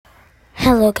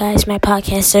Hello, guys. My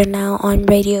podcasts are now on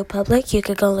Radio Public. You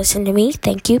could go listen to me.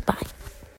 Thank you. Bye.